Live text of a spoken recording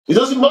It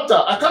doesn't matter.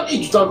 I can't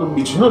eat without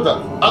meat. You know that.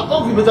 I'm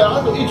hungry, but I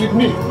have to eat with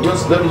me. Let me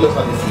just have the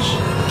fish.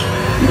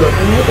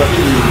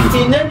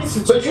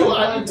 But you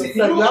are eating.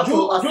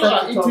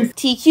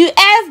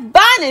 TQF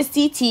Bonnets,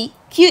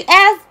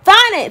 TQF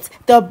Bonnets,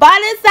 the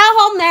bonnets that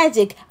hold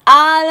magic.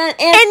 And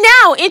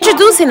now,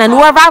 introducing a new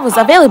arrivals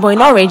available in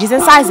all ranges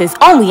and sizes,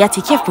 only at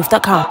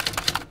TQFbooth.com.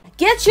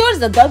 Get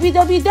yours at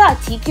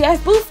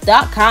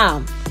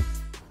www.tqfbooth.com.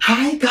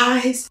 Hi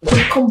guys,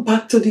 welcome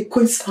back to the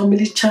Queen's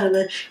Family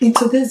channel. In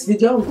today's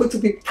video, I'm going to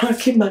be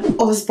pranking my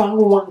husband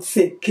once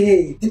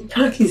again. The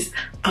prank is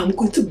I'm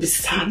going to be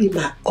serving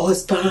my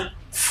husband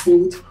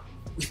food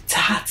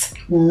without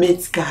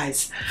meat,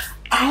 guys.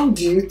 How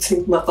do you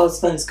think my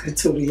husband is going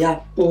to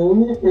react?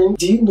 Do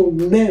you know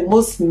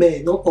most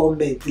men, not all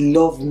men,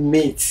 love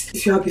meat.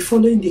 If you have been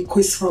following the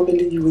Queen's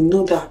Family, you will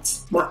know that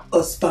my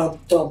husband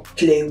don't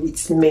play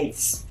with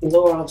meat. You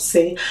know what I'm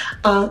saying?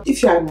 And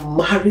if you are a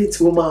married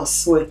woman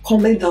as well,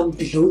 comment down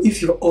below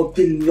if your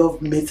hubby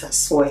love meat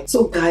as well.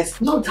 So guys,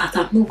 know that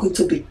I'm not going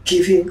to be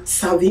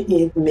serving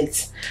in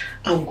meat.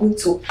 I'm going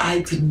to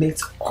hide the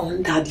meat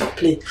under the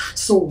plate.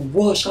 So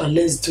watch and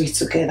let's do it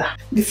together.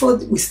 Before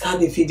we start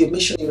the video,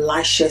 make sure you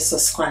like, share,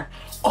 subscribe.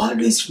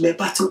 Always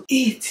remember to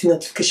hit the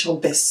notification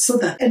bell so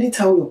that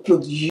anytime we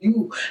upload,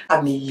 you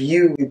will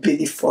be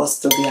the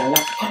first to be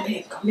alive.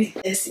 Come in.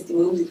 Let's see the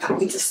way we are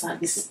going to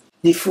serve this.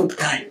 The food,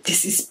 guys.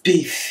 This is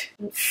beef.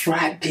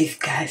 Fried beef,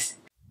 guys.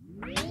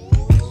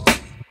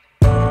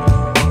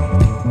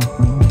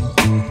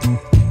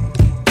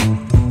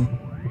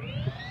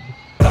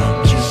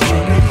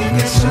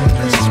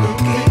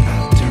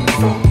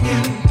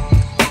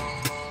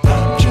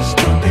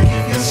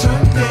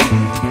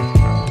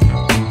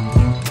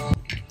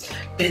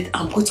 But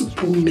I'm going to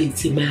put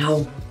meat in my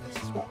own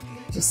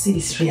to see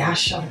his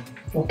reaction.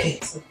 Okay,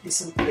 so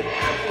listen.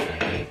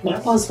 My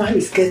husband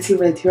is getting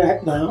ready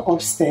right now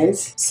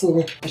upstairs,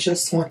 so I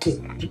just want to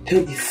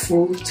prepare the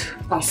food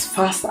as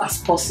fast as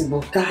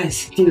possible.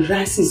 Guys, the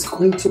rice is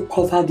going to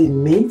cover the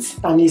meat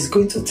and he's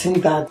going to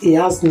think that he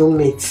has no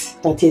meat,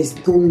 that there's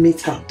no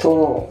meat at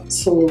all.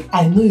 So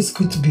I know he's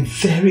going to be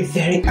very,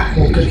 very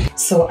angry.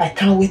 So I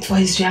can't wait for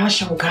his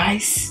reaction,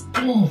 guys.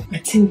 I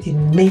think the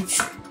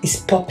meat is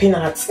popping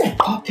out.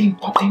 Popping.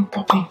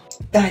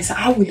 Guys,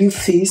 how will you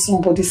feel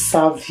somebody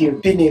serve you,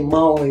 being a man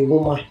or a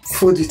woman,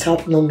 food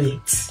without no meat?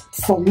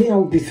 For me, I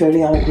would be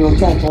very angry,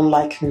 although I don't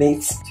like meat.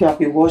 If you have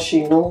been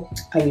watching, you know,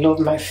 I love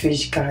my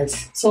fish,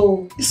 guys.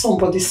 So if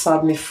somebody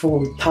serve me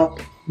food without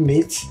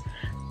meat,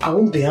 I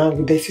won't be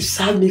angry. But if you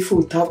serve me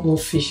food without no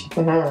fish,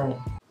 I'll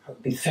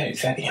be very,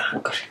 very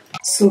angry.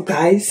 So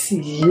guys,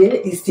 here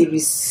is the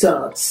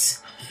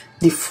results.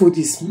 The food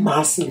is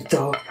massive,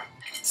 though.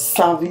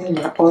 Serving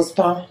my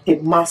husband a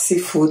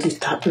massive food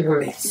without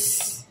meat.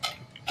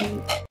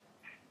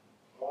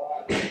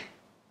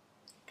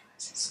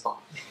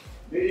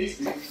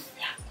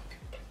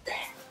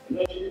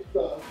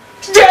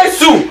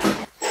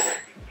 Jesus!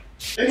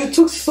 It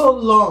took so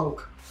long.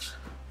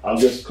 I'm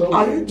just coming.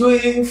 Are you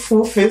doing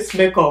full face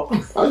makeup?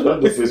 I'm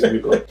not doing face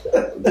makeup.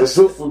 There's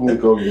no food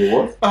makeup, you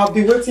want? I'll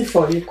be waiting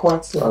for you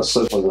quite long. I'll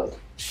search for that.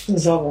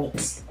 It's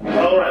alright.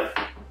 Alright.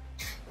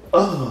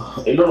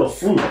 Oh, a lot of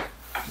food.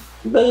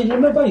 But you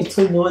remember you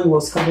told me when he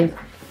was coming?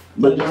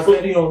 But you are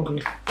very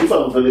hungry. If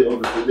I'm very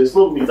hungry, there's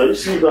no meat. Are you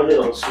sitting down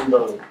here or sitting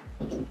down?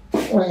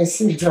 When I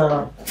sit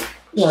down,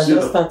 I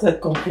just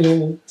started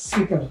complaining.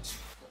 Sit down.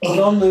 I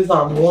don't know if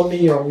I'm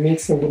warming your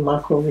meat in the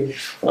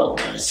microwave. Oh,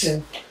 I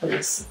see. I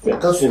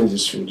can't finish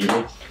this food, you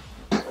know.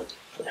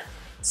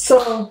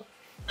 So,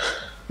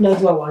 let's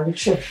do our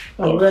ritual.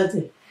 I'm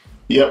ready.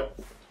 Yep.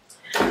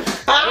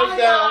 Hi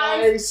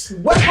guys,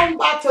 welcome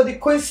back to the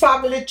Queen's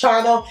Family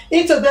channel.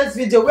 In today's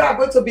video, we are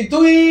going to be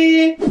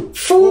doing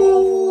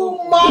food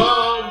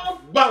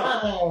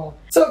mukbang.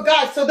 So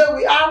guys, today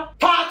we have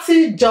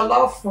party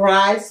jollof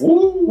rice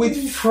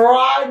with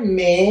fried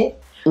meat,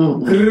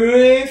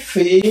 grilled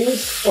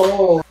fish.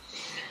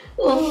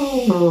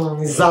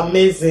 It's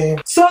amazing.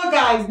 So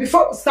guys,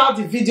 before we start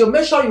the video,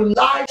 make sure you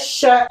like,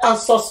 share and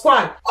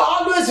subscribe.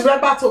 Always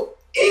remember to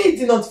hit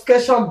the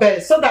notification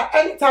bell so that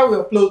anytime we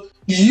upload,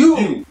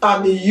 you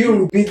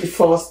will be the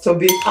first to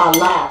be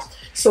alive.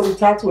 So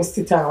without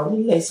wasting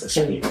time, let's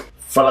continue.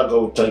 Father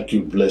God, thank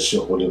you, bless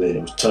your holy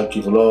name. Thank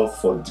you, Lord,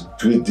 for the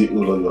great day, O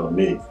Lord, you have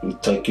made. We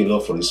thank you,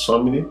 Lord, for his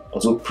family.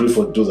 Also pray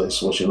for those that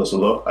is watching us, O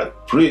Lord. I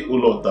pray, O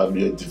Lord, that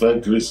your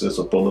divine grace rest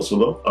upon us, O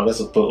Lord, and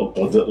rest upon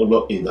them, O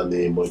Lord, in the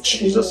name of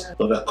Jesus.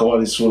 Lord, I cover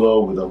this, O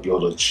Lord, with the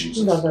blood of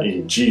Jesus.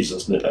 In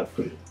Jesus' name I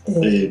pray.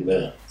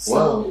 Amen. So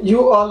wow.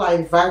 You all are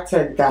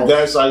invited, guys.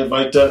 Guys are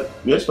invited.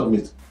 Where's my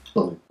meat?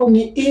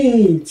 Only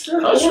eat.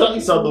 I should have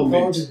eaten no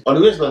meat.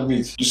 And where's my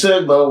meat? You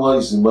said my one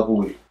is in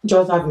microwave.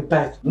 Just have a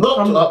bite. Not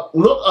have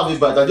a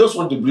bite. I just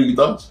want to bring it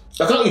out.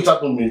 I can't eat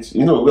that no meat.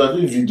 You know, we are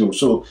doing video,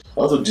 so I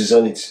want to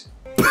design it.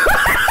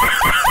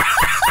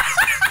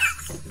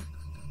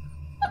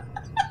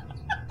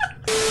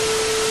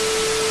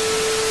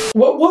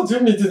 What do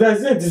you mean? Did I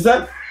say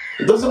design?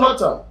 It doesn't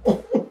matter.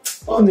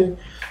 Honey,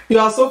 You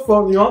are so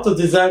funny. You want to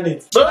design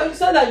it. But you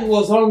said that you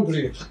was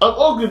hungry. I'm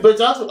hungry, but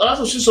I have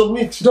to see some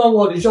meat. Don't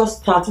worry, just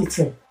start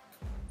eating.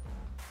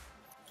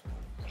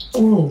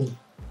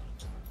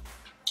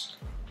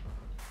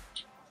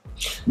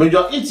 But you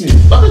are eating.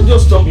 Why don't you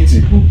just stop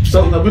eating?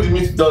 So you can put the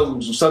meat down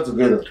to start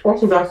together.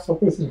 What should I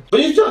stop eating? But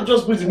you can't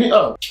just put the meat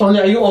out. Honey,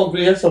 are you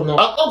hungry? Yes or no?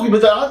 I'm hungry,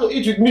 but I have to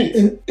eat with meat.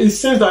 It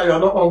seems that you are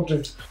not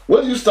hungry.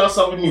 When do you start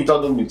serving me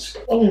without no meat?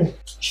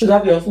 Should I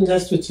be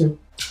honest with you?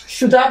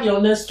 Should I be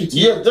honest with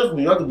you? Yeah,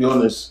 definitely. You have to be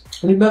honest.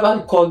 Remember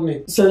you called me.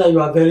 You said that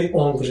you are very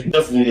hungry.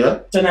 Definitely, yeah.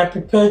 Then I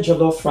prepared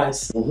jollof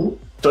rice.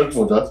 Thank you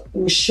for that.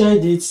 We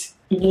shared it.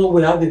 You know,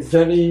 we have a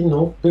very,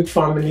 big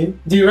family.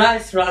 The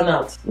rice ran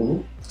out.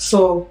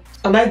 So,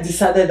 and I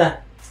decided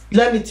that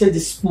let me take the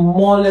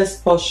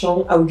smallest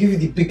portion. I will give you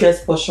the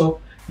biggest portion.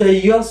 Then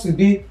yours will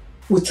be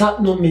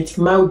without no meat.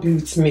 Mine will be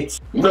with meat.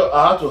 No,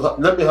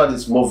 let me have the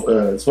small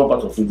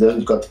part of it. Then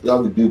you can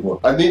have the big one.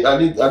 I need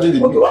the Okay,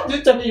 meat. why do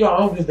you tell me you are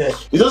hungry then?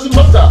 It doesn't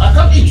matter. I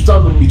can't eat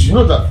without no meat. You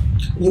know that.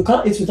 You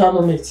can't eat without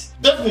no meat.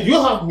 Definitely,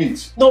 you have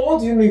meat. No, what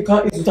do you mean you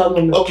can't eat without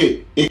no meat?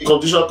 Okay, in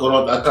conditional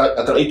correct,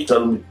 I can eat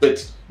without no meat.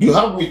 But you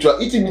have meat. You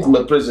are eating meat in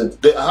my presence.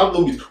 Then I have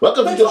no meat. Why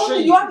can't But you just share?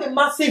 you have a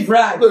massive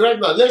rice. Okay, right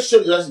now, let's share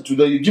the rice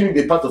today. You give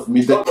me a part of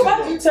meat. Then Okay,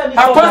 why do you tell me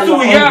How far do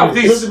we have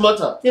it this? doesn't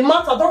matter. It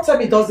matters. Don't tell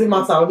me it doesn't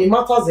matter. It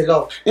matters a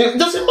lot. It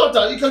doesn't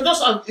matter. You can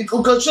just you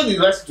can share the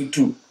rice to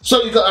two. So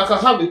I can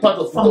have a part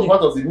of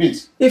the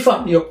meat. If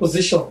I'm in your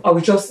position, I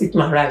will just eat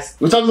my rice.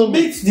 Without no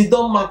meat. Meat did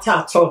not matter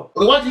at all.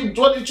 Why do you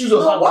choose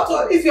to have?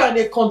 If you are in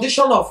a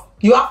condition of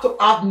you have to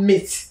have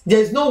meat,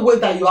 there's no way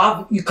that you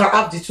can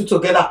have the two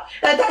together.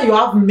 Either you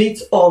have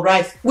meat or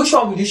rice. Which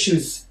one will you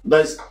choose?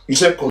 You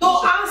said condition.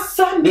 No,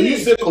 answer me. Then you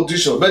say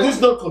condition, but this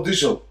is not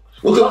condition.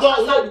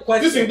 Okay,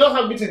 this you don't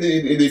have meat in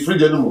the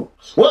fridge anymore.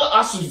 What I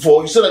asked you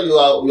for, you said that you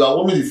are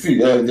warming the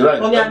feed, the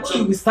rice. I know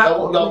you will start I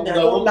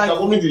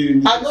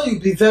know you'll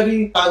be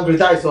very angry,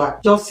 that is why.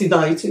 Just sit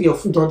down, eat your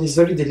food on this,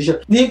 very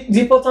delicious. The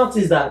important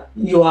is that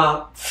you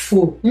are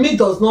full. Meat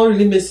does not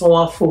really make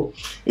someone full.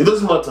 It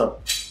doesn't matter.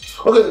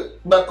 Okay,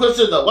 my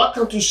question is that why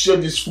can't you share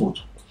this food?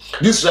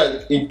 This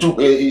rice in two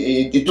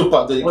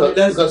parts, you can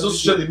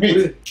just share the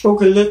meat.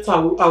 Okay, later I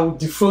will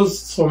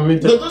defrost some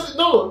meat.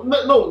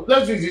 No,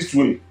 let's do it this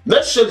way.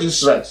 Let's share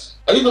this rice.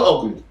 Are you not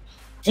hungry?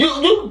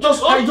 You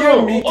just Okay,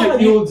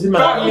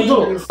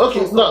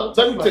 now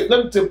let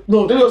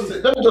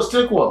me just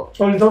take one.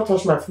 Only don't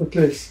touch my food,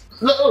 please.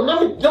 No,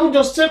 let me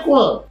just take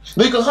one.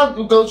 Then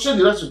you can share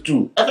the rice with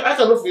two. I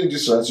cannot feed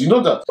this rice. You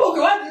know that. Okay,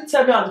 why did you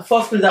tell me at the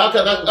first place that I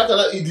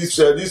cannot eat this.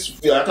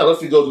 I cannot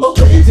feed all those.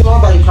 Okay, eat the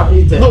one that you can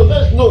eat then.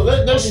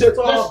 Let's share.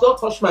 Don't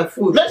touch my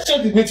food. Let's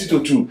share the meat into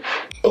two.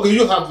 Okay,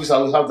 you have this. I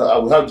will have that. I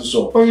will have this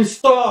one. Oh, you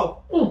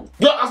stop. You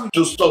don't ask me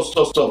to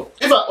stop.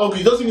 If I'm hungry,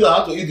 it doesn't mean I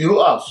have to eat the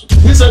whole house.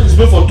 This side is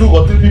made for 2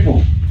 or 3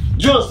 people.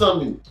 Do you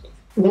understand me?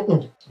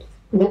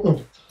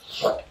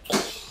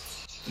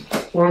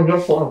 I'm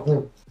just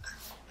for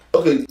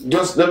Okay,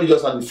 let me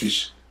just add the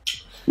fish.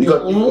 You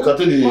can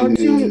take the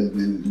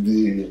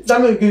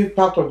Let me give you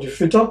part of the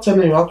fish. Don't tell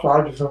me you have to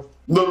add the fish.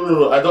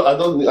 No. I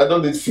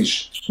don't need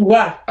fish.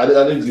 Why? I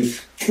need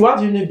beef. Why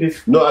do you need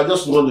beef? No, I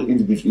just want to eat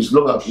the beef. It's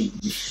long as I eat the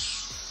beef.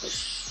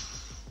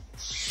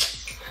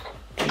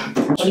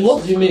 And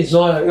what do you mean?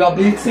 No, you are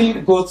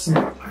eating goat's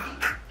meat.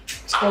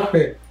 Stop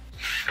it.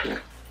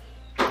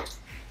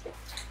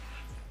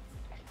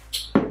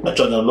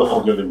 Actually, I'm not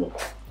hungry anymore.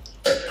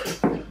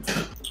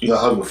 You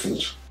have your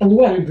food. And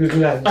why are you breathing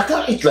like that? I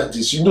can't eat like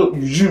this. You know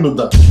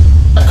that.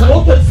 I can't.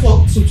 What the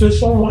fuck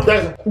situation?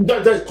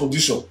 That is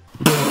condition.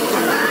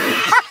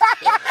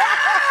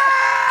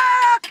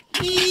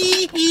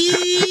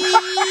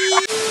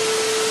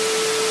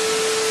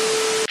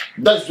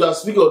 That's you are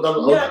speaking of that.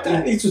 Yeah, I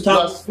can't eat without. You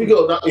are speaking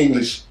of that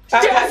English. I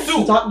can't eat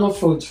without no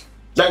food.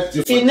 That's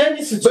different. In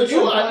any situation, But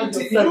you are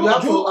eating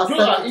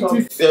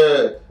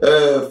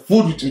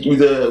food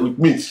with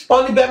meat.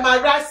 Only but my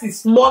rice is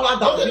smaller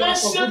than Okay,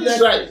 let's share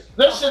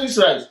this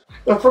rice.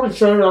 I'm probably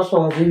sharing rice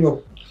from a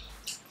video.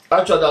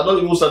 Actually, I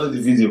don't even started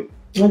the video.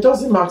 It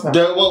doesn't matter.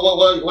 Then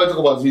why talk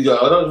about video?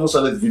 I don't even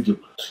started the video.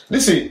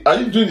 Listen, are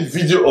you doing the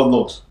video or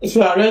not? If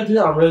you are ready,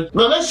 I'm ready.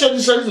 Now let's share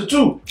this rice into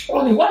two.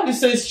 Only why do you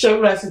say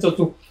sharing rice into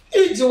two?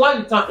 Eat the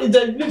one you can eat,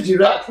 then leave the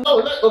rice. No,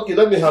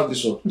 let me have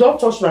this one. Don't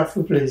touch my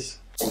food, please.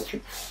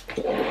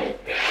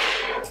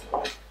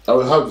 I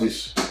will have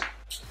this.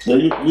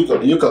 Then you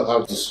can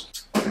have this.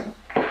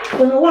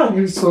 Why are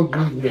you so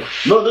greedy?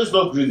 No, that's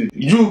not greedy.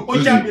 You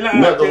greedy. Me,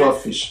 I don't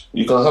have fish.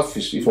 You can have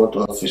fish if you want to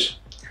have fish.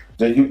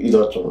 Then you eat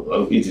that one.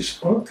 I'll eat this.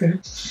 Okay.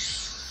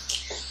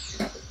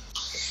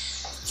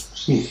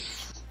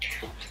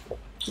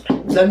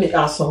 Let me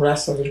add some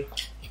rice on it.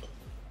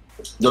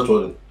 Don't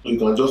worry. You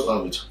can just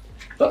have it.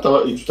 That time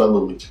I eat without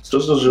no meat.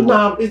 No,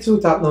 I'm eating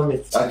without no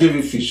meat. I gave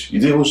you fish. You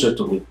didn't even share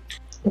to me.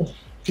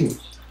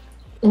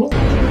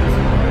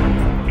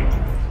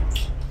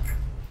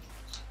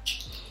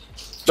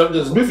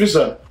 There's beef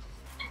inside.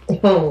 I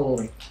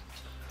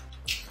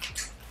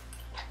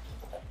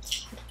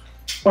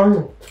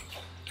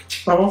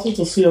wanted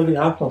to see how it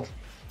happened.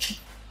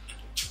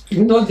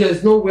 You know,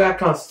 there's no way I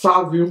can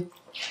serve you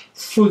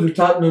food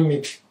without no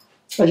meat.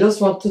 I just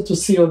wanted to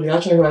see your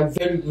reaction. You are a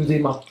very good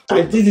man.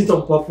 I did it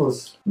on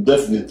purpose.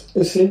 Definitely.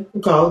 You see,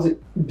 look at all the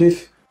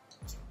beef.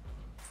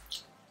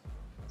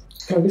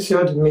 Can you see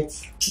all the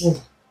meat?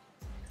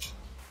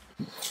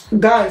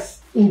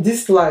 Guys, in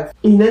this life,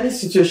 in any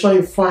situation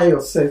you find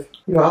yourself,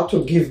 you have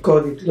to give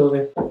God the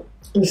glory.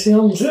 You see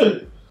how much?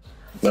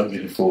 Not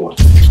beautiful.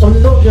 Oh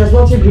no, there's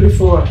nothing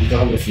beautiful. You can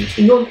have your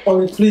food. No,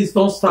 Oni, please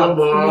don't start.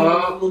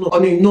 No,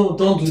 Oni, no,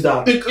 don't do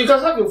that. You can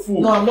have your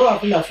food. No, I'm not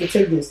happy that you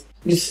take this.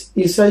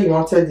 You said you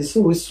wanted this,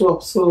 so we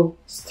swap. So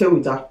stay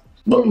with that.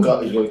 But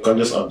you can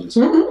just have this.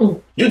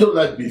 You don't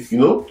like beef, you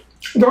know?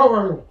 Don't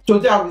worry.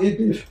 Today I will eat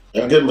beef.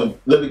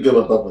 Let me get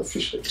my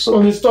fish. So,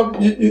 Oni,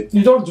 stop.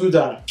 You don't do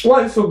that.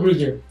 Why are you so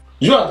greedy?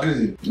 you are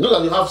greedy. You know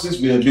that you have 6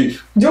 million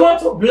beef. Do you want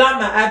to blind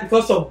my eye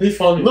because of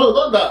beef on it? No,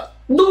 not that.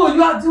 No,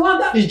 you are the one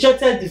that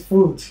rejected the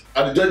food.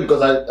 I reject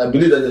because I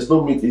believe that there's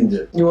no meat in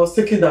there. You was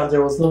thinking that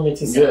there was no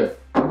meat inside.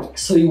 Yeah.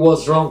 So he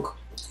was wrong.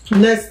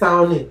 Next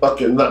time,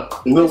 Okay, now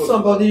you know if what?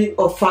 somebody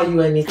offer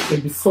you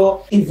anything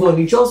before even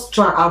you just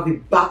try and have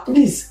it back.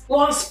 Please,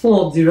 1 spoon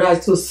of the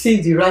rice to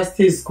see the rice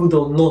tastes good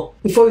or not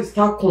before you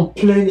start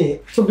complaining.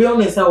 To be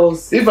honest, I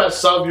was. If I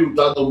serve you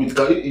without no meat,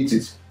 can you eat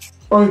it?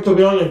 Or to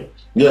be honest,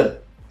 Yeah.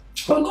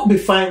 I'll not be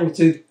fine with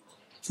it.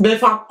 But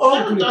if I'm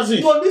hungry, That's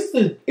it. no,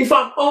 listen. If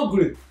I'm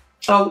hungry,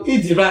 I'll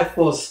eat the rice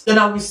first. Then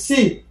I will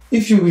see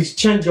if you will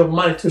change your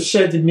mind to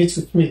share the meat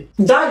with me.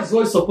 That is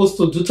what you're supposed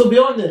to do. To be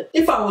honest,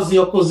 if I was in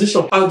your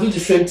position, I would do the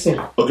same thing.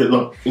 Okay,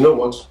 now you know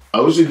what? I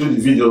wish you do the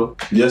video,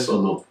 yes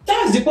or no.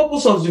 That's the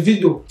purpose of the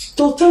video.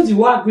 To tell you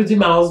what greedy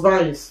my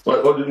husband is.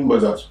 What do you mean by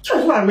that?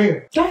 That's what I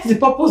mean. That's the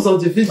purpose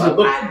of the video. I'm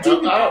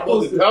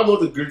not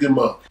the greedy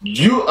man.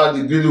 You are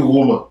the greedy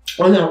woman.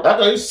 Oh, no. How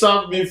can you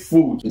serve me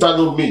food without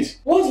no meat?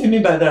 What do you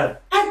mean by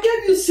that? I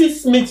gave you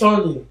 6 meat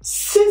only.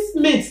 6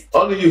 meat.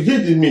 Only you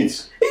hit the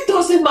meat. It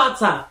doesn't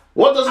matter.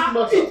 What does it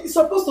matter? It's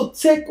supposed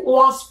to take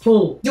 1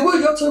 spoon. The way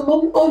you're telling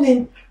mom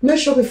on make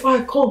sure before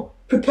I come,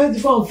 prepare the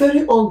food. I'm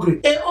very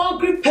hungry. A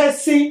hungry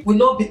person will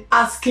not be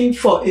asking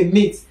for a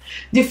meat.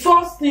 The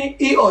first thing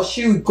he or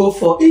she will go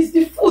for is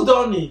the food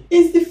only.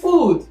 It's the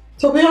food.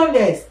 To be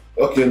honest.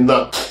 Okay,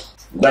 now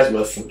that's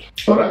my food.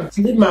 Alright.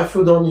 Leave my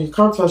food on you. You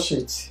can't touch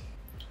it.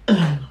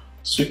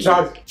 Sweet.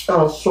 Dad,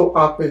 I was so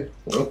happy.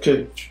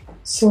 Okay.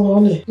 So,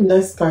 honey,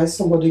 next time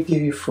somebody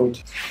give you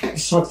food, you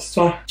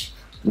satisfied.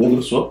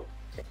 Maybe so.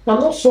 I'm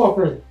not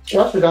suffering.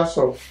 That's with that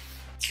so.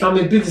 I'm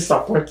a bit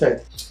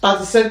disappointed. At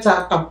the same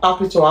time, I'm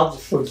happy to have the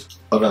food.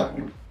 Alright.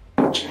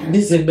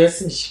 This is a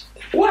message.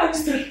 Why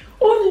is this?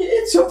 Only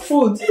eat your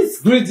food. This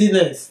is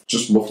greediness.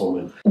 Just more for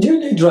me. Do you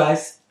need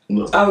rice?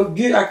 No.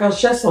 I can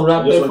share some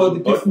wrap there for the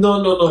beef.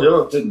 No. I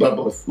don't take back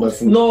my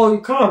food. No,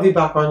 you can't have it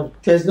back on.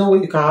 There's no way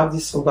you can have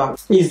this food back.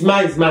 It's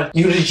mine.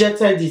 You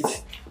rejected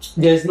it.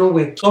 There's no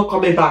way. Not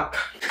coming back.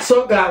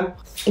 So guys,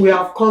 we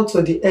have come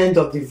to the end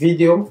of the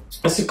video.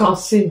 As you can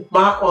see,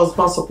 my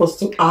husband's supposed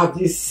to add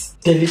this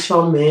delicious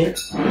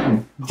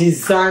meal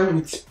designed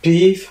with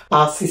beef,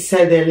 as he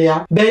said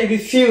earlier, but he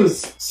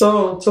refused.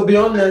 So to be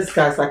honest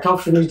guys, I can't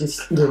finish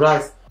the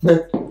rice,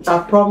 but I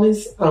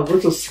promise I'm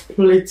going to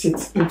split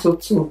it into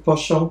 2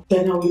 portions.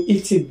 Then I will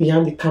eat it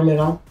behind the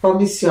camera.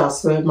 Promise you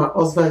as well, my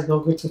husband is not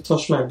going to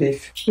touch my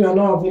beef. You are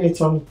not having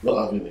it on.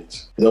 Not having it.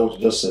 Is that what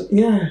you just said?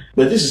 Yeah.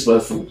 But this is my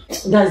food.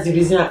 That's the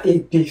reason I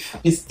ate beef.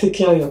 It's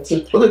taking out your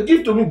teeth. Okay,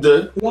 give to me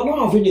then. You are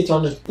not having it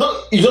on it.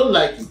 No, you don't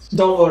like it.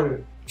 Don't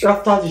worry.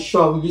 After the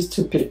show, I will use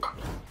toothpick.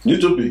 You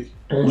too big.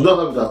 You don't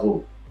have it at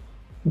home.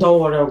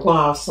 Don't worry, I'll go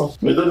and have some.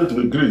 You don't need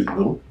to be greedy,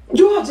 no?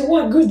 You are the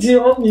one good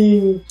deal on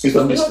me. It's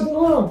a mistake.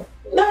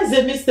 That is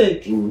a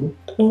mistake.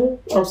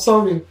 I'm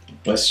sorry.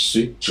 That's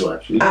sweet too,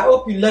 actually. I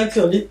hope you learned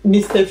your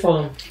mistake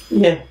from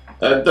yeah.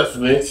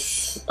 Definitely,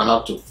 I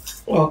have to.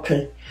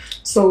 Okay.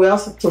 So we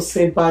also have to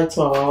say bye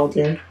to our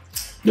audience.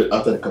 Then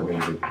after the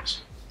camera,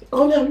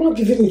 Only I'm not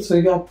giving it to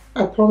you.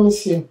 I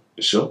promise you.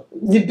 sure?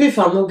 The beef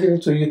I'm not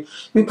giving to you.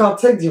 You can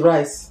take the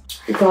rice.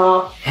 You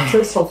can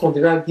take some from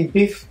the rice. The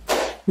beef,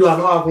 you are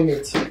not having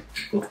it.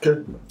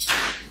 Okay.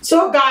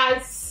 So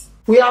guys,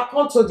 we have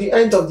come to the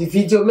end of the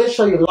video. Make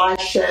sure you like,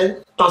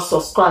 share, and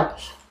subscribe.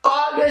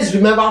 Always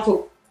remember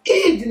to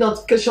hit the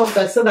notification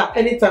bell so that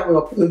anytime we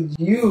upload,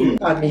 you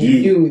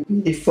will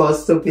be the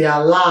first to be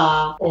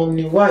alive.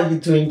 Only why are you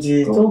doing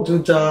this? Don't do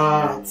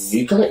that.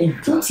 You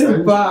can't Put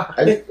it back.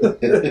 I do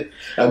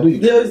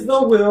it. There is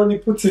no way. Only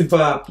put it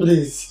back,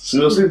 please.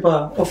 Seriously? Put it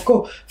back. Of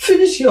course.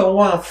 Finish your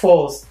one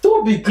first.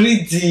 Don't be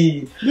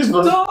greedy.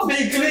 Don't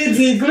be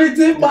greedy.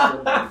 Greedy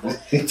man.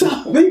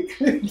 Don't be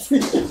greedy.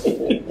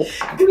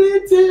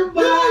 Greedy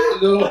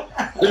man. No.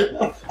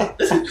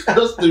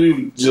 That's the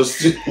real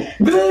justice.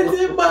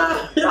 Greedy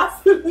man.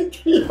 Yes,